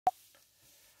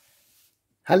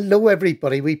Hello,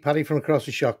 everybody. Wee Paddy from across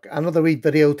the Shuck. Another wee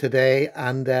video today,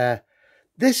 and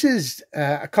this is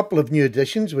a couple of new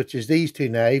additions, which is these two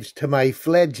knives to my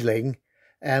fledgling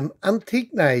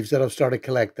antique knives that I've started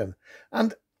collecting.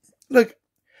 And look,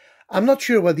 I'm not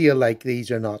sure whether you like these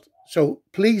or not, so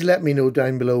please let me know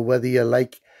down below whether you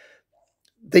like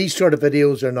these sort of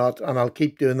videos or not, and I'll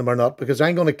keep doing them or not, because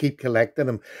I'm going to keep collecting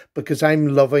them, because I'm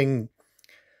loving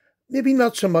maybe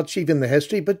not so much even the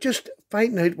history, but just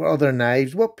finding out what other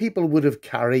knives, what people would have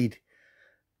carried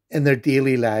in their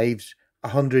daily lives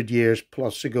 100 years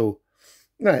plus ago.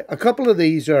 Now, a couple of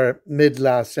these are mid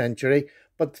last century,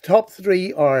 but the top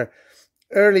three are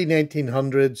early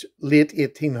 1900s, late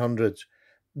 1800s.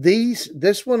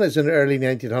 This one is in early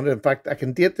 1900. In fact, I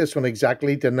can date this one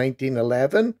exactly to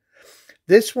 1911.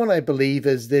 This one, I believe,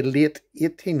 is the late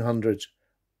 1800s.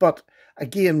 But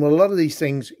again, with a lot of these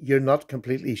things, you're not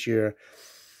completely sure.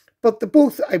 But they're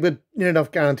both, I would near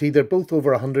enough guarantee, they're both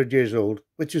over 100 years old,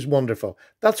 which is wonderful.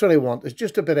 That's what I want. It's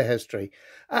just a bit of history.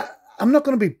 I'm not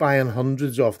going to be buying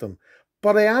hundreds of them,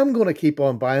 but I am going to keep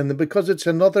on buying them because it's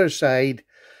another side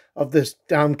of this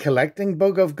damn collecting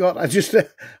bug I've got.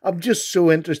 I'm just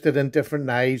so interested in different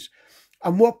knives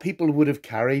and what people would have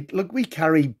carried. Look, we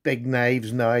carry big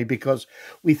knives now because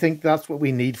we think that's what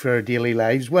we need for our daily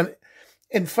lives, when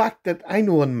in fact, that I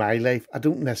know in my life, I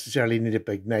don't necessarily need a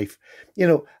big knife. You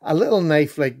know, a little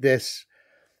knife like this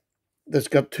that's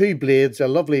got two blades, a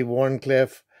lovely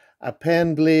Wharncliffe, a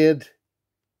pen blade,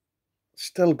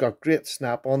 still got great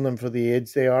snap on them for the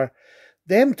age they are.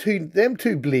 Them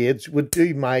two blades would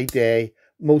do my day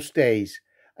most days.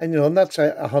 And, you know, and that's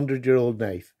a 100-year-old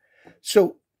knife.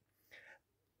 So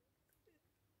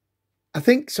I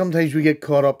think sometimes we get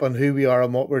caught up on who we are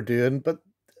and what we're doing, but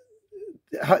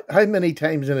how many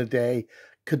times in a day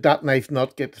could that knife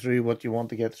not get through what you want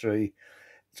to get through?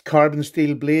 It's carbon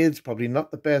steel blades, probably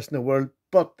not the best in the world,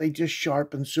 but they just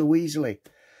sharpen so easily.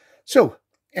 So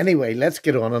anyway, let's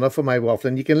get on. Enough of my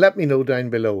waffling. You can let me know down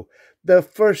below. The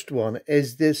first one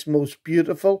is this most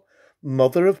beautiful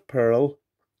mother of pearl,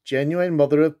 genuine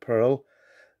mother of pearl.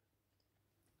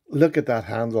 Look at that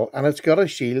handle, and it's got a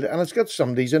shield, and it's got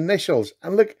somebody's initials.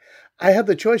 And look, I had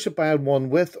the choice of buying one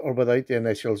with or without the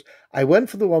initials. I went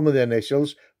for the one with the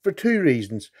initials for two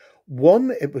reasons.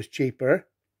 One, it was cheaper,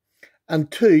 and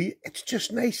two, it's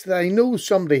just nice that I know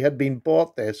somebody had been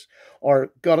bought this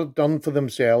or got it done for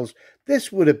themselves. This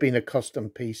would have been a custom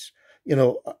piece, you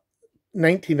know,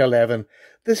 1911.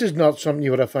 This is not something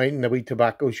you would have found in a wee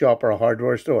tobacco shop or a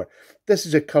hardware store. This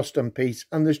is a custom piece,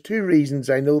 and there's two reasons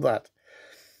I know that.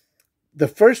 The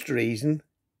first reason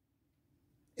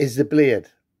is the blade.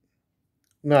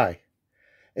 Now,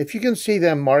 if you can see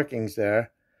them markings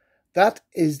there, that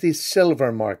is the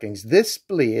silver markings. This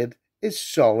blade is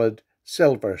solid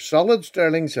silver, solid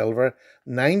sterling silver,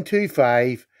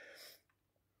 925,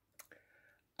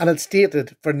 and it's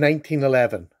dated for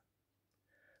 1911.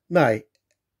 Now,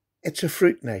 it's a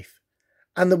fruit knife,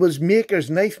 and there was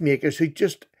knife makers who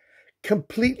just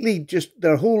completely,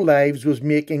 their whole lives was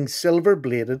making silver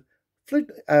bladed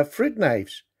fruit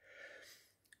knives.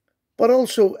 But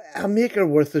also, a maker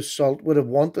worth his salt would have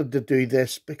wanted to do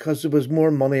this because there was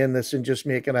more money in this than just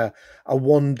making a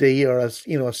 1D or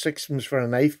a sixpence for a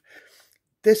knife.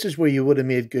 This is where you would have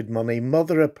made good money.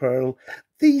 Mother of pearl.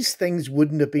 These things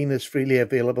wouldn't have been as freely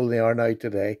available as they are now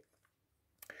today.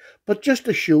 But just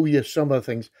to show you some of the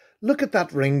things, look at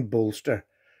that ring bolster.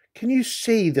 Can you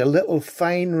see the little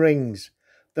fine rings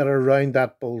that are around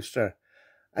that bolster?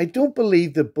 I don't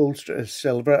believe the bolster is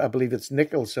silver. I believe it's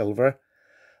nickel silver.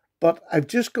 But I've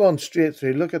just gone straight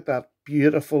through. Look at that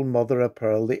beautiful mother of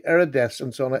pearl. The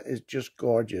iridescence on it is just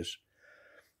gorgeous.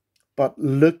 But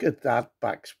look at that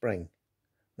back spring.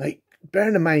 Now,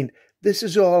 bearing in mind, this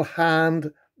is all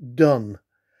hand done.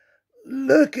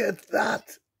 Look at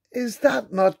that. Is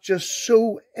that not just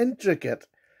so intricate?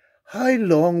 How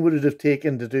long would it have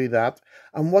taken to do that?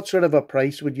 And what sort of a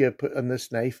price would you have put on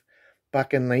this knife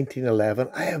back in 1911?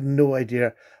 I have no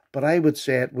idea, but I would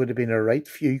say it would have been a right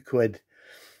few quid.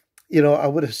 You know, I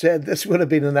would have said this would have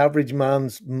been an average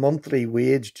man's monthly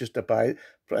wage just to buy,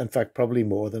 in fact, probably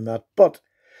more than that. But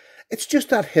it's just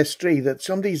that history that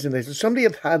somebody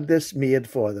had this made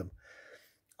for them.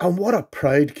 And what a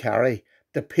proud carry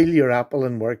to peel your apple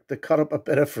and work, to cut up a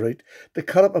bit of fruit, to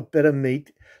cut up a bit of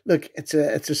meat. Look, it's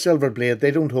a silver blade.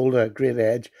 They don't hold a great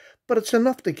edge, but it's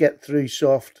enough to get through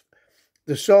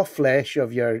the soft flesh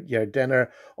of your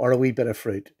dinner or a wee bit of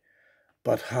fruit.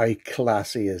 But how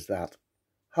classy is that?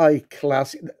 How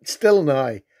classy. Still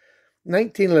now,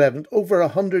 1911, over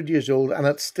 100 years old, and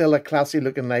it's still a classy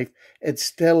looking knife. It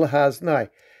still has, now,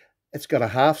 it's got a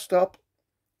half stop,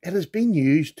 it has been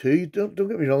used too. Don't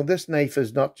get me wrong. This knife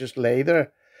is not just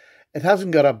leather. It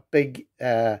hasn't got a big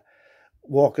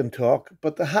walk and talk,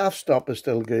 but the half stop is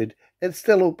still good. It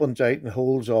still opens out and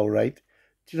holds all right.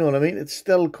 Do you know what I mean? It's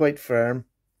still quite firm.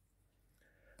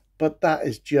 But that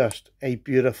is just a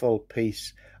beautiful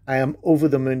piece. I am over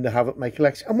the moon to have it in my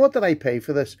collection. And what did I pay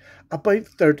for this? About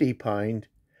 £30.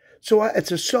 So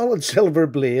it's a solid silver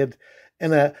blade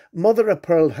in a mother of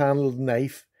pearl handled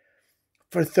knife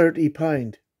for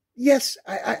 £30. Yes,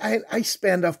 I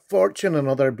spend a fortune on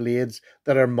other blades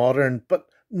that are modern, but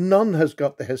none has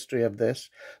got the history of this.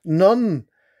 None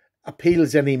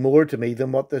appeals any more to me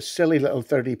than what this silly little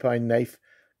 £30 knife,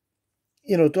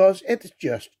 does. It's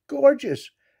just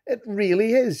gorgeous. It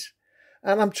really is.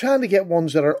 And I'm trying to get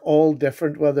ones that are all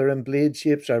different, whether in blade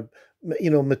shapes or,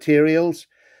 materials.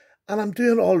 And I'm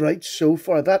doing all right so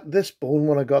far. This bone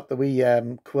one I got, the wee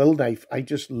quill knife, I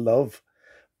just love.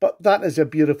 But that is a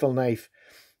beautiful knife.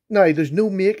 Now, there's no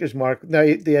maker's mark. Now,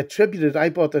 I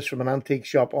bought this from an antique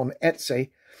shop on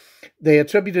Etsy. They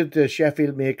attributed it to a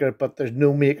Sheffield maker, but there's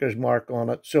no maker's mark on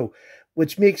it. So,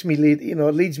 which makes me it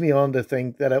leads me on to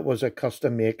think that it was a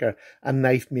custom maker, a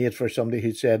knife made for somebody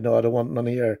who said, no, I don't want none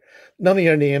of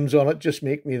your names on it, just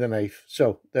make me the knife.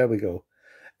 So, there we go.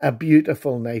 A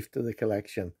beautiful knife to the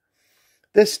collection.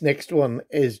 This next one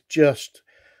is just...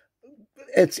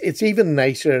 It's even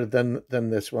nicer than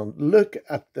this one. Look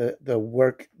at the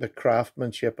work, the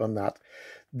craftsmanship on that.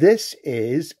 This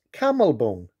is camel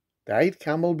bone, dyed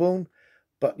camel bone,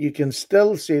 but you can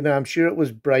still see, now I'm sure it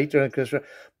was brighter and crisper,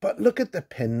 but look at the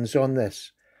pins on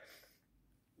this.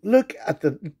 Look at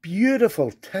the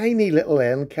beautiful tiny little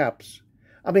end caps.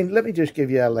 I mean, let me just give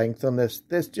you a length on this.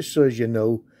 This just so as you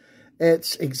know,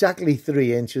 it's exactly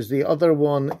 3 inches. The other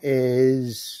one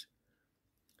is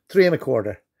 3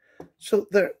 1/4. So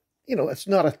it's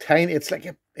not a tiny,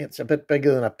 it's a bit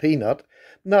bigger than a peanut.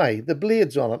 Now, the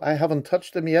blades on it, I haven't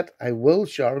touched them yet. I will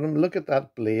sharpen them. Look at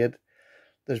that blade.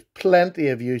 There's plenty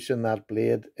of use in that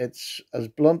blade. It's as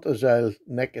blunt as I'll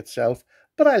nick itself,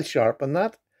 but I'll sharpen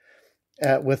that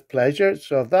with pleasure.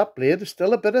 So that blade is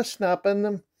still a bit of snap in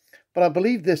them, but I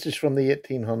believe this is from the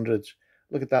 1800s.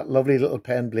 Look at that lovely little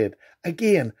pen blade.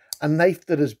 Again, a knife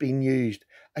that has been used.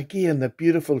 Again, the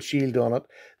beautiful shield on it.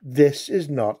 This is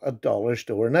not a dollar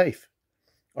store knife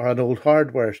or an old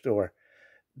hardware store.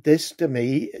 This, to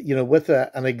me, with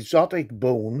an exotic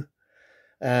bone,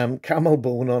 camel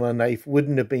bone on a knife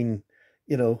wouldn't have been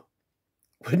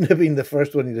the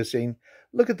first one you'd have seen.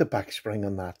 Look at the back spring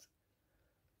on that.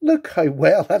 Look how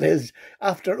well that is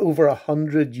after over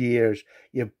 100 years.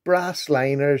 You have brass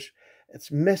liners.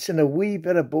 It's missing a wee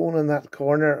bit of bone in that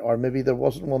corner, or maybe there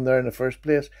wasn't one there in the first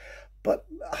place. But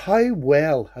how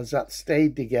well has that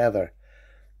stayed together?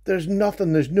 There's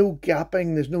nothing, there's no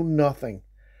gapping, there's no nothing.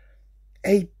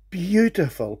 A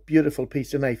beautiful, beautiful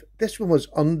piece of knife. This one was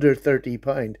under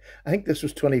 £30. I think this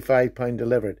was £25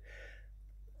 delivered.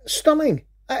 Stunning.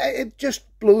 It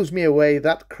just blows me away,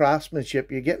 that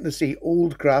craftsmanship. You're getting to see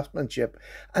old craftsmanship.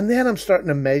 And then I'm starting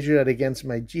to measure it against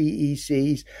my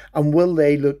GECs. And will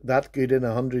they look that good in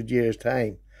 100 years'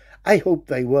 time? I hope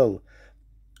they will.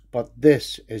 But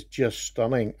this is just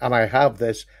stunning. And I have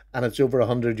this, and it's over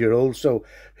 100-year-old. So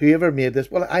whoever made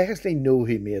this, well, I actually know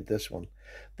who made this one.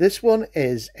 This one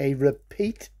is a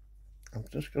repeat. I'm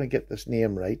just going to get this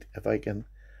name right, if I can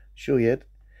show you it.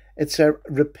 It's a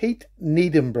repeat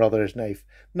Needham Brothers knife.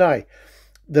 Now,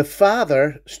 the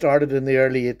father started in the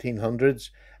early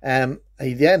 1800s.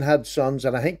 He then had sons,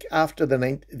 and I think after the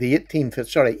early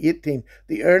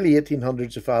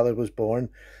 1800s, the father was born.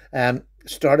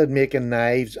 Started making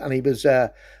knives, and he was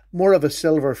more of a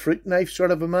silver fruit knife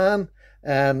sort of a man,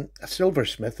 a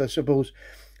silversmith, I suppose.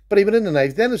 But he went into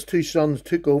knives. Then his 2 sons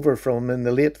took over from him in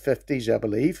the late 50s, I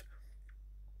believe.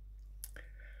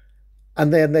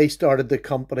 And then they started the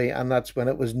company, and that's when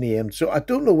it was named. So I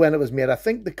don't know when it was made. I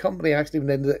think the company actually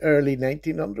went into the early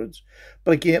 1900s.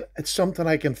 But again, it's something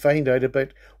I can find out about.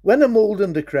 When I'm old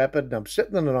and decrepit and I'm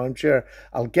sitting in an armchair,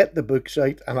 I'll get the books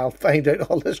out and I'll find out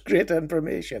all this great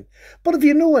information. But if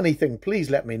you know anything, please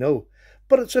let me know.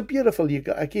 But it's a beautiful, you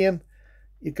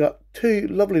got 2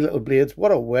 lovely little blades.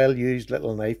 What a well-used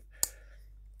little knife.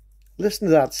 Listen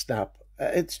to that snap.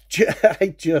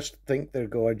 I just think they're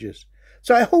gorgeous.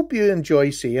 So I hope you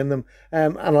enjoy seeing them,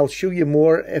 and I'll show you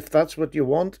more if that's what you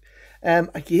want.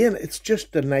 Again, it's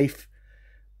just a knife.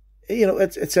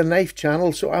 It's a knife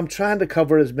channel, so I'm trying to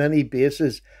cover as many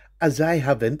bases as I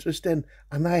have interest in,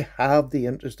 and I have the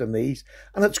interest in these.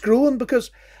 And it's growing because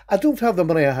I don't have the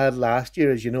money I had last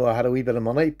year. As you know, I had a wee bit of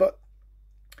money, but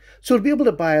so to be able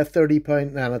to buy a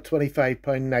 £30 and a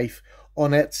 £25 knife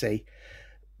on Etsy,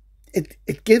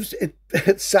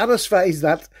 it satisfies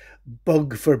that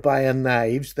bug for buying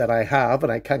knives that I have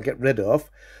and I can't get rid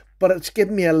of, but it's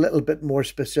given me a little bit more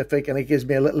specific, and it gives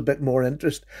me a little bit more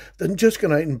interest than just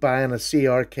going out and buying a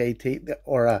CRKT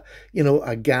or a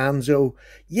Ganzo.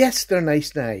 Yes, they're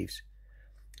nice knives,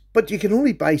 but you can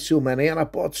only buy so many, and I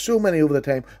bought so many over the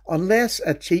time. Unless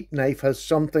a cheap knife has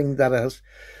something that has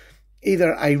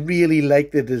either I really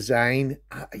like the design,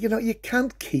 you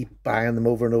can't keep buying them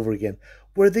over and over again,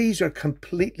 where these are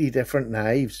completely different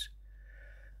knives.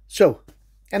 So,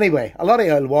 anyway, a lot of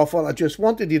old waffle. I just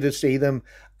wanted you to see them.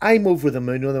 I'm over the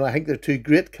moon with them. I think they're two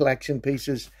great collection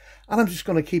pieces, and I'm just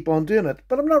going to keep on doing it.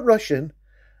 But I'm not rushing.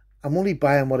 I'm only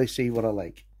buying what I see, what I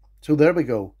like. So there we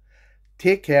go.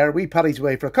 Take care. Wee Paddy's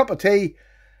away for a cup of tea.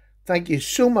 Thank you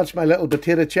so much, my little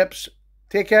potato chips.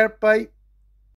 Take care. Bye.